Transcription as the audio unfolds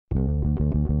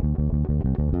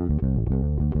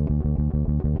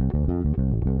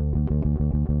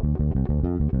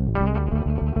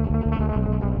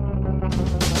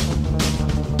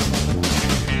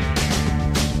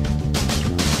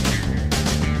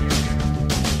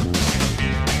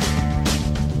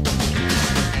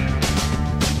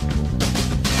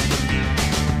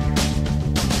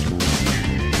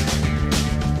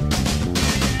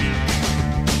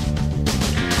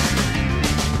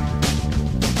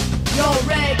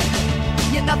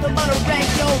nothing but a wreck,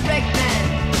 yo, wreck man.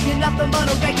 You're nothing but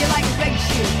a wreck, you're like a wreck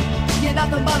shit. You're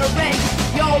nothing but a wreck,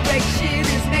 your wreck shit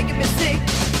is making me sick.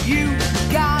 You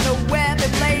gotta wear the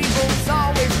labels,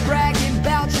 always bragging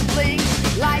about your bling.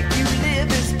 Life you live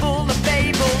is full of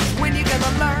fables. When you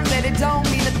gonna learn that it don't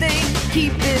mean a thing?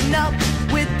 Keeping up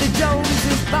with the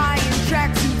Joneses, buying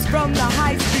tracksuits from the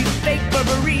high street, fake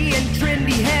Burberry and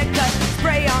trendy haircut,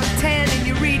 spray on tan and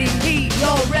you're reading heat.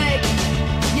 Yo, wreck,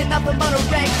 you're nothing but a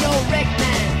wreck, yo, wreck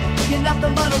man. You're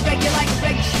nothing but a wreck, you're like a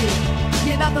wreck shit.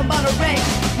 You're nothing but a wreck,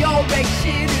 your wreck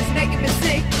shit is making me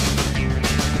sick.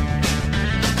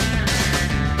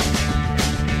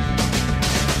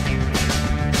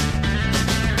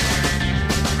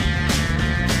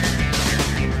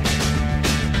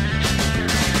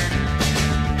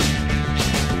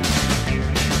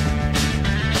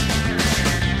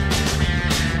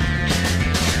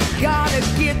 Gotta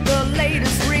get the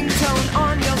latest ringtone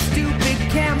on your stupid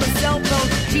camera cell phone.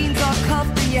 Jeans are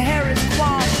cuffed and your hair is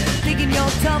coiffed. Thinking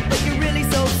you're tough but you're really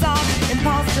so soft.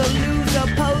 Imposter, loser,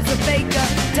 poser, faker.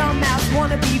 Dumbass,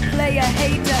 wannabe, player,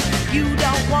 hater. You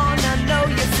don't wanna know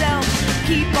yourself.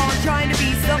 Keep on trying to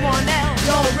be someone else.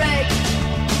 Yo, wreck,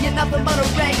 you're nothing but a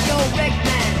wreck, yo, wreck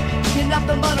man. You're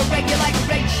nothing but a wreck, you're like a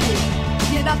wreck shit.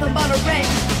 You're nothing but a wreck,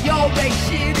 your wreck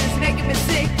shit is making me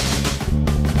sick.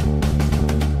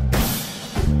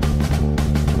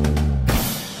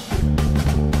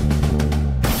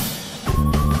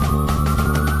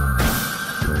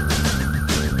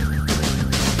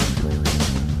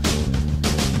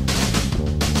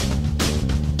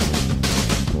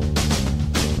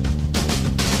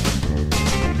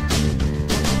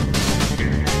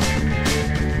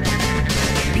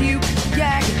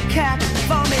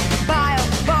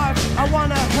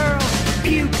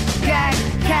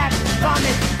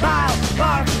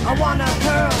 I wanna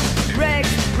hurl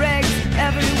regs, regs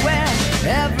everywhere.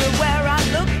 Everywhere I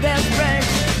look there's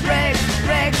regs, regs,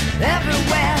 regs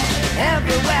everywhere.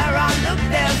 Everywhere I look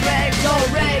there's regs. Yo,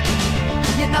 reg,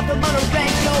 you're nothing but a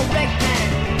reg, yo, reg man.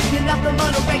 You're nothing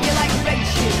but a reg, you're like a reg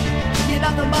shit. You're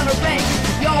nothing but a reg,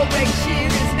 yo, reg shit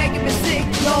is making me sick.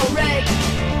 Yo, reg,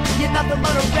 you're nothing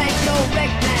but a reg, yo,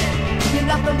 reg man. You're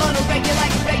nothing but a reg, you're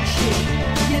like a reg shit.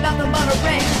 You're nothing but a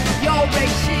reg, yo,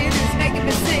 reg shit is making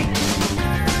me sick.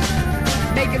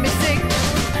 Making me sick,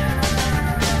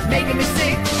 making me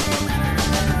sick,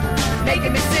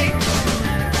 making me sick,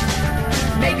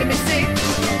 making me sick,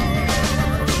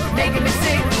 making me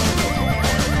sick,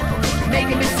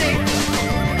 making me sick,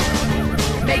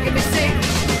 making me sick,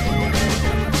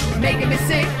 making me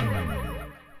sick.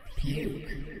 Puke.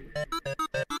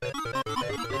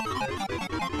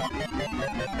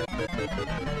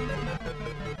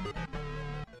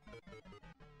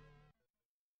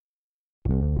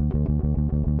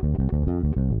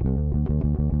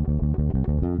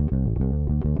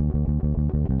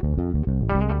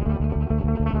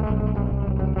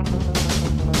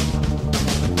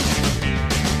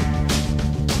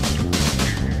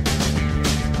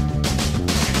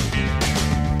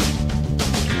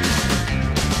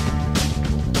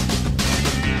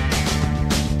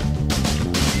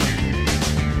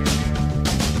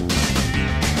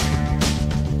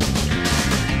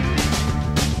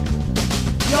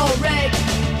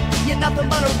 Nothing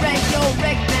but a wreck, yo,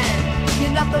 wreck man.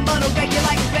 You're nothing but a wreck, you're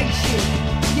like a wreck shit.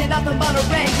 You're nothing but a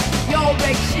wreck, yo,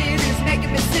 wreck shit is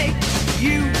making me sick.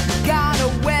 You gotta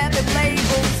wear the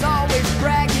labels, always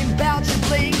bragging about your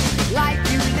bling. Life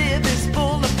you live is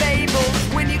full of fables.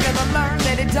 When you gonna learn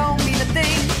that it don't mean a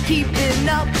thing? Keeping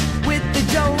up with the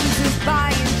Joneses,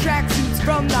 buying tracksuits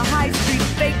from the high street,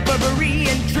 fake Burberry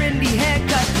and trendy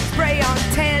haircut, spray on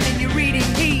tan and you're reading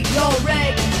heat. Yo,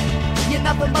 wreck, you're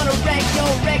nothing but a wreck, yo,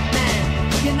 wreck man.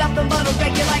 You're nothing but a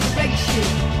wreck, you're like a wreck shit.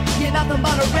 You're nothing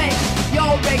but a wreck,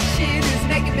 your wreck shit is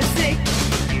making me sick.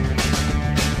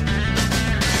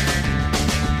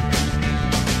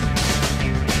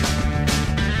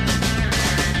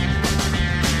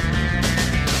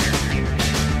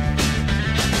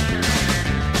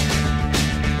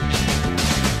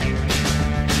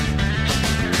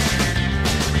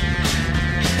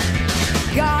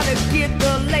 Gotta get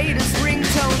the latest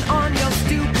ringtone on your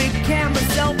stupid camera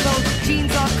cell phone.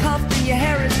 Jeans are cuffed and your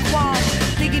hair is coiffed.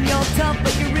 Thinking you're tough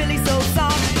but you're really so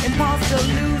soft. Imposter,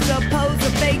 loser,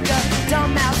 poser, faker.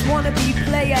 Dumbass, wannabe,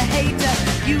 player, hater.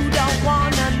 You don't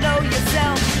wanna know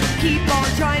yourself. Keep on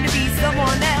trying to be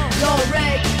someone else. Yo,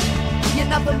 wreck, you're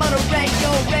nothing but a wreck,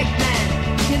 yo, wreck man.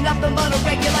 You're nothing but a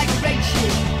wreck, you're like a wreck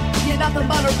shit. You're nothing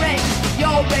but a wreck,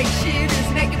 your wreck shit is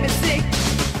making me sick.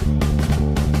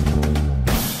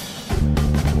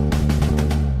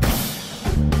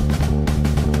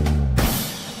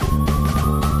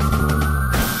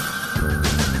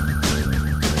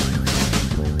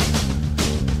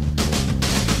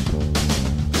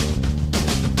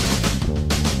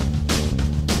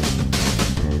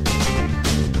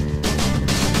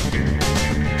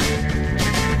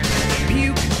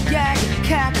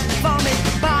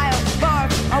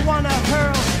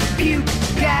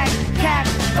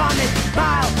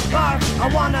 I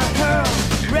wanna hurl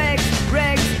regs,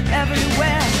 regs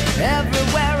everywhere.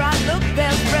 Everywhere I look,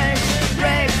 there's regs,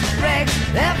 regs, regs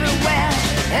everywhere.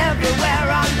 Everywhere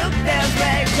I look, there's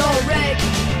regs. Yo, reg,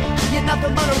 you're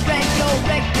nothing but a reg. Yo,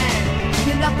 reg man,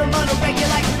 you're nothing but a reg. You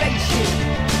like reg shit.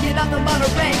 You're nothing but a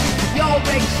reg. Yo,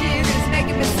 reg shit is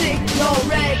making me sick. Yo,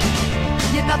 reg,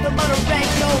 you're nothing but a reg.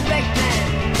 Yo, reg man,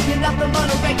 you're nothing but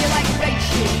a reg. You like reg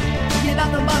shit. You're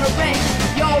nothing but a reg.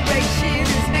 Yo, reg shit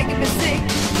is making me sick.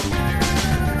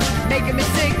 Making me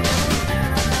sick.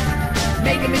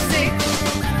 Making me sick.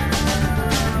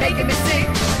 Making me sick.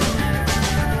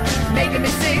 Making me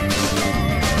sick.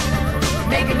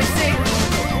 Making me sick.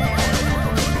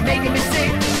 Making me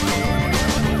sick.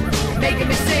 Making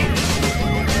me sick.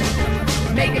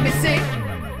 Making me sick.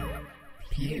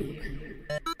 Puke.